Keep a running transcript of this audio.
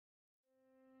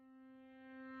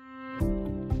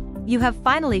You have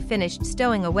finally finished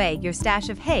stowing away your stash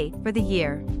of hay for the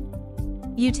year.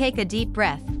 You take a deep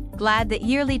breath, glad that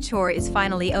yearly chore is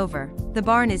finally over. The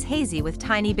barn is hazy with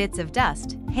tiny bits of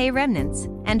dust, hay remnants,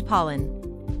 and pollen.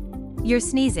 You're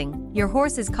sneezing, your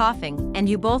horse is coughing, and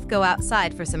you both go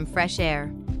outside for some fresh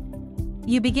air.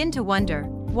 You begin to wonder,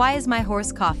 why is my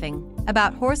horse coughing?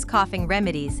 About horse coughing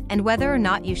remedies and whether or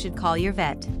not you should call your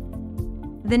vet.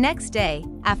 The next day,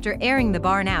 after airing the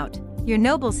barn out, your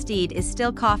noble steed is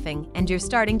still coughing and you're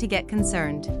starting to get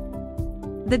concerned.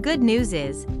 The good news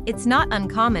is, it's not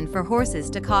uncommon for horses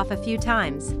to cough a few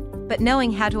times, but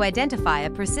knowing how to identify a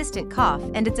persistent cough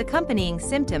and its accompanying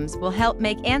symptoms will help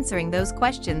make answering those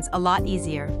questions a lot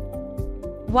easier.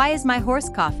 Why is my horse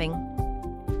coughing?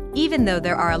 Even though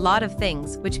there are a lot of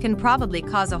things which can probably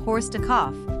cause a horse to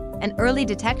cough, an early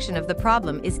detection of the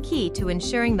problem is key to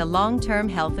ensuring the long-term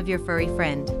health of your furry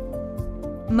friend.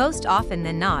 Most often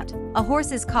than not, a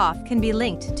horse's cough can be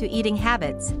linked to eating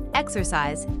habits,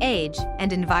 exercise, age,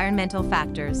 and environmental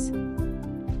factors.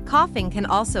 Coughing can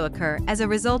also occur as a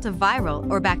result of viral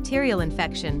or bacterial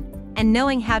infection, and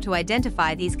knowing how to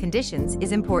identify these conditions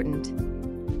is important.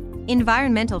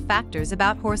 Environmental factors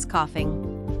about horse coughing.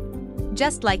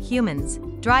 Just like humans,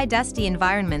 dry, dusty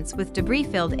environments with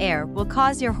debris-filled air will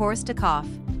cause your horse to cough.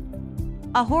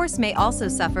 A horse may also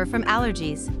suffer from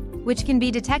allergies, which can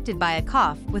be detected by a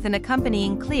cough with an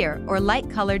accompanying clear or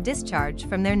light-colored discharge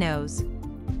from their nose.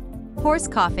 Horse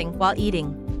coughing while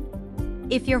eating.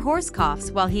 If your horse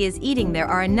coughs while he is eating, there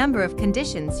are a number of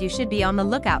conditions you should be on the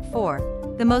lookout for,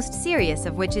 the most serious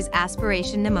of which is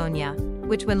aspiration pneumonia,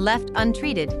 which when left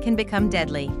untreated can become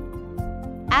deadly.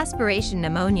 Aspiration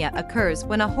pneumonia occurs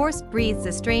when a horse breathes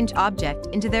a strange object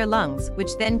into their lungs,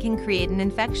 which then can create an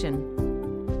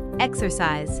infection.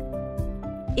 Exercise.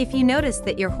 If you notice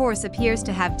that your horse appears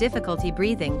to have difficulty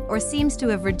breathing or seems to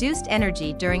have reduced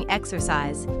energy during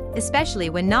exercise, especially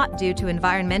when not due to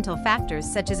environmental factors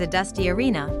such as a dusty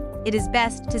arena, it is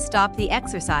best to stop the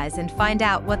exercise and find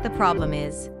out what the problem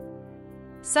is.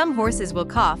 Some horses will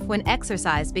cough when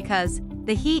exercise because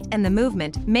the heat and the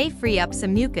movement may free up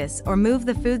some mucus or move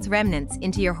the food's remnants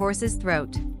into your horse's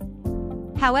throat.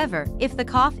 However, if the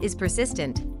cough is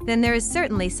persistent, then there is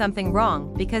certainly something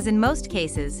wrong because in most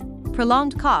cases,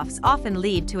 prolonged coughs often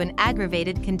lead to an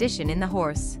aggravated condition in the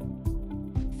horse.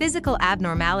 Physical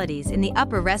abnormalities in the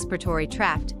upper respiratory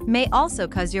tract may also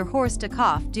cause your horse to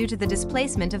cough due to the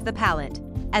displacement of the palate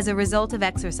as a result of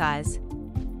exercise.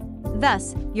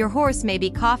 Thus, your horse may be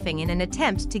coughing in an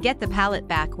attempt to get the palate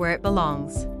back where it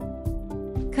belongs.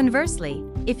 Conversely,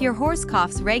 if your horse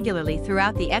coughs regularly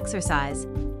throughout the exercise,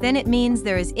 then it means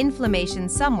there is inflammation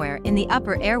somewhere in the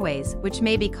upper airways, which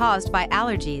may be caused by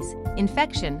allergies,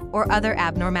 infection, or other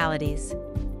abnormalities.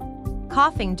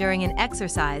 Coughing during an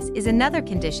exercise is another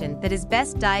condition that is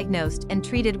best diagnosed and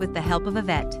treated with the help of a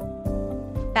vet.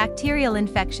 Bacterial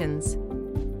infections.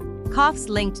 Coughs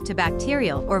linked to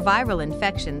bacterial or viral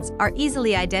infections are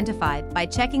easily identified by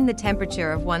checking the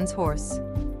temperature of one's horse.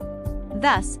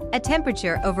 Thus, a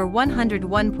temperature over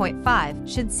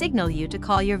 101.5 should signal you to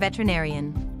call your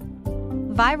veterinarian.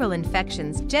 Viral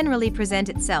infections generally present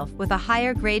itself with a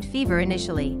higher grade fever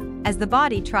initially, as the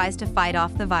body tries to fight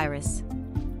off the virus.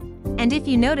 And if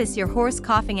you notice your horse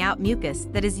coughing out mucus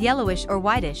that is yellowish or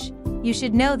whitish, you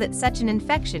should know that such an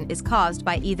infection is caused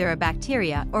by either a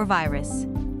bacteria or virus.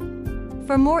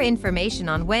 For more information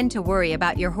on when to worry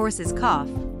about your horse's cough,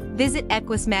 visit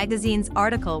Equus Magazine's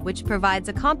article, which provides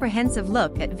a comprehensive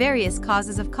look at various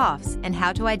causes of coughs and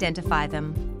how to identify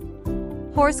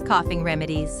them. Horse coughing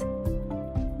remedies.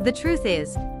 The truth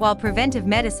is, while preventive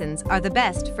medicines are the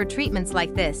best for treatments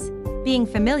like this, being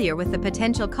familiar with the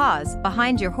potential cause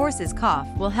behind your horse's cough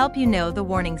will help you know the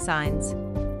warning signs.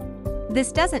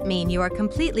 This doesn't mean you are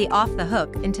completely off the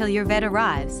hook until your vet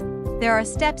arrives. There are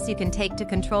steps you can take to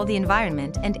control the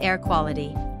environment and air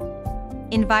quality.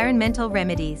 Environmental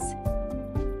remedies.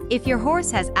 If your horse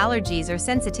has allergies or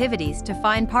sensitivities to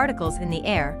fine particles in the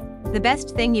air, the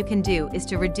best thing you can do is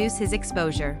to reduce his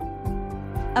exposure.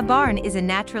 A barn is a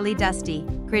naturally dusty,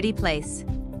 gritty place.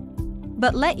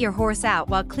 But let your horse out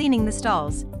while cleaning the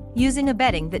stalls, using a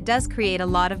bedding that does create a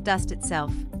lot of dust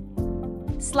itself.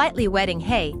 Slightly wetting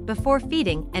hay before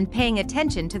feeding and paying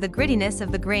attention to the grittiness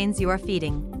of the grains you are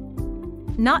feeding.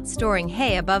 Not storing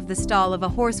hay above the stall of a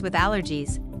horse with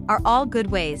allergies are all good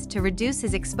ways to reduce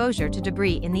his exposure to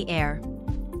debris in the air.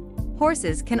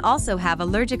 Horses can also have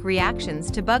allergic reactions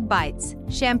to bug bites,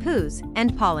 shampoos,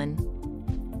 and pollen.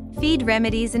 Feed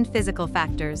remedies and physical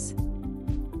factors.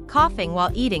 Coughing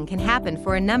while eating can happen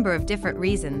for a number of different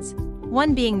reasons,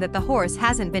 one being that the horse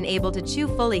hasn't been able to chew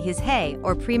fully his hay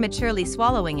or prematurely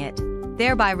swallowing it,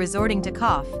 thereby resorting to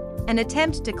cough, and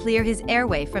attempt to clear his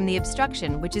airway from the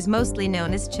obstruction, which is mostly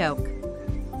known as choke.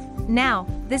 Now,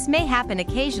 this may happen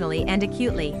occasionally and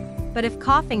acutely, but if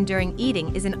coughing during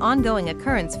eating is an ongoing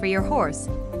occurrence for your horse,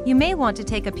 you may want to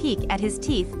take a peek at his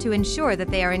teeth to ensure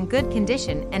that they are in good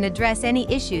condition and address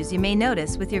any issues you may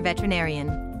notice with your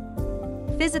veterinarian.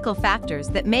 Physical factors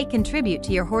that may contribute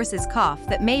to your horse's cough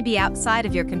that may be outside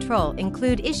of your control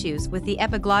include issues with the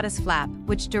epiglottis flap,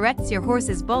 which directs your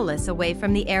horse's bolus away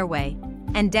from the airway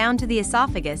and down to the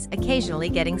esophagus, occasionally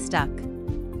getting stuck.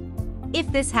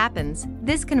 If this happens,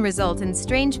 this can result in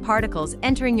strange particles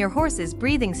entering your horse's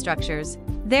breathing structures,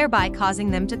 thereby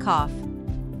causing them to cough.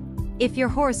 If your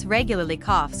horse regularly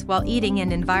coughs while eating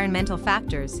and environmental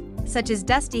factors, such as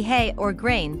dusty hay or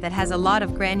grain that has a lot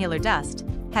of granular dust,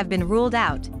 have been ruled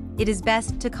out, it is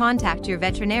best to contact your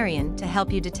veterinarian to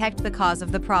help you detect the cause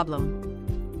of the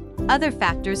problem. Other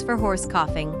factors for horse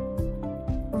coughing.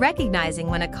 Recognizing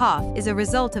when a cough is a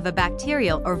result of a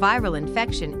bacterial or viral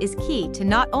infection is key to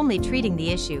not only treating the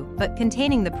issue but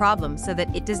containing the problem so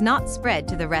that it does not spread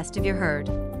to the rest of your herd.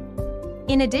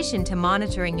 In addition to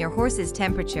monitoring your horse's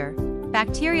temperature,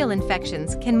 bacterial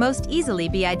infections can most easily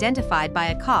be identified by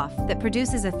a cough that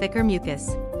produces a thicker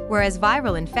mucus, whereas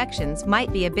viral infections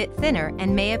might be a bit thinner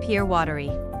and may appear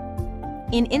watery.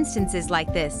 In instances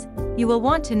like this, you will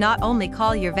want to not only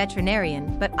call your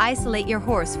veterinarian but isolate your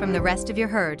horse from the rest of your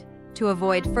herd to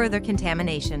avoid further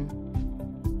contamination.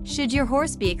 Should your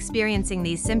horse be experiencing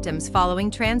these symptoms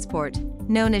following transport,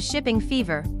 known as shipping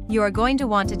fever, you are going to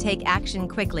want to take action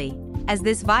quickly, as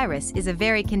this virus is a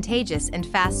very contagious and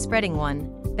fast-spreading one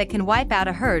that can wipe out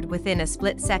a herd within a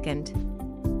split second.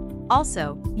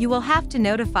 Also, you will have to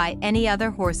notify any other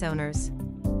horse owners,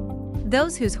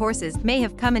 those whose horses may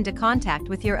have come into contact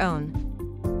with your own.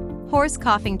 Horse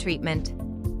coughing treatment.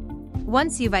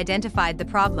 Once you've identified the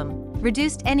problem,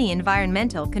 reduce any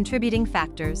environmental contributing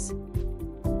factors.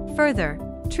 Further,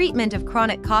 treatment of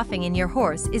chronic coughing in your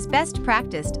horse is best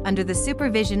practiced under the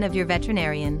supervision of your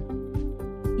veterinarian.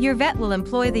 Your vet will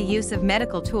employ the use of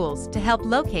medical tools to help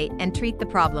locate and treat the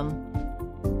problem.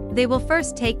 They will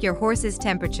first take your horse's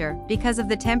temperature because of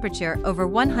the temperature over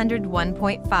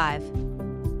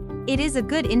 101.5. It is a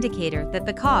good indicator that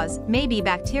the cause may be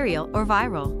bacterial or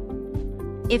viral.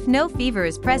 If no fever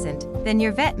is present, then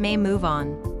your vet may move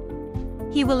on.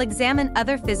 He will examine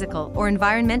other physical or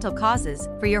environmental causes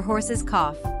for your horse's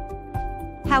cough.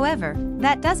 However,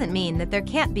 that doesn't mean that there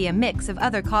can't be a mix of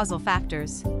other causal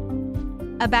factors.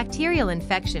 A bacterial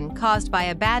infection caused by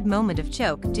a bad moment of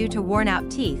choke due to worn-out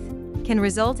teeth can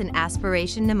result in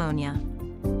aspiration pneumonia.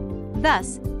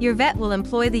 Thus, your vet will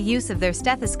employ the use of their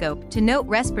stethoscope to note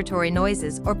respiratory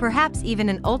noises or perhaps even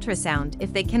an ultrasound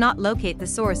if they cannot locate the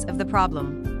source of the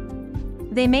problem.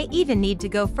 They may even need to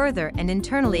go further and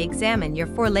internally examine your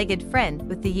four-legged friend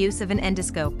with the use of an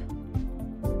endoscope.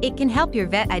 It can help your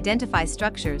vet identify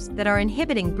structures that are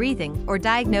inhibiting breathing or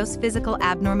diagnose physical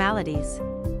abnormalities.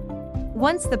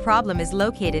 Once the problem is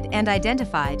located and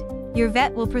identified, your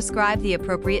vet will prescribe the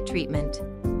appropriate treatment.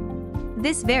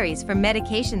 This varies from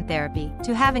medication therapy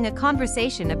to having a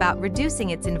conversation about reducing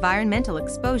its environmental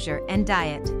exposure and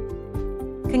diet.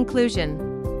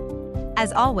 Conclusion.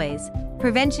 As always,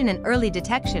 prevention and early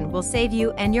detection will save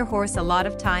you and your horse a lot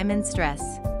of time and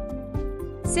stress.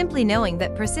 Simply knowing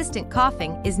that persistent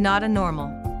coughing is not a normal.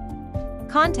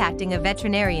 Contacting a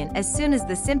veterinarian as soon as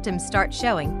the symptoms start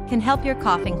showing can help your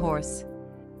coughing horse.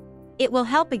 It will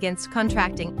help against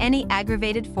contracting any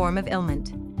aggravated form of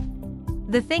ailment.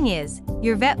 The thing is,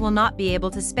 your vet will not be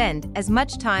able to spend as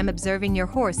much time observing your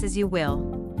horse as you will.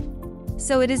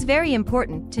 So it is very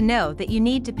important to know that you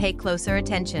need to pay closer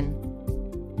attention.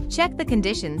 Check the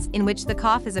conditions in which the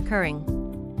cough is occurring.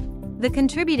 The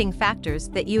contributing factors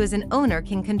that you as an owner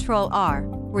can control are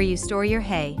where you store your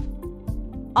hay.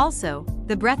 Also,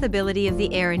 the breathability of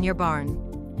the air in your barn.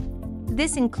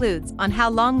 This includes on how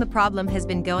long the problem has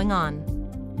been going on.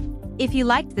 If you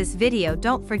liked this video,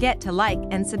 don't forget to like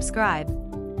and subscribe.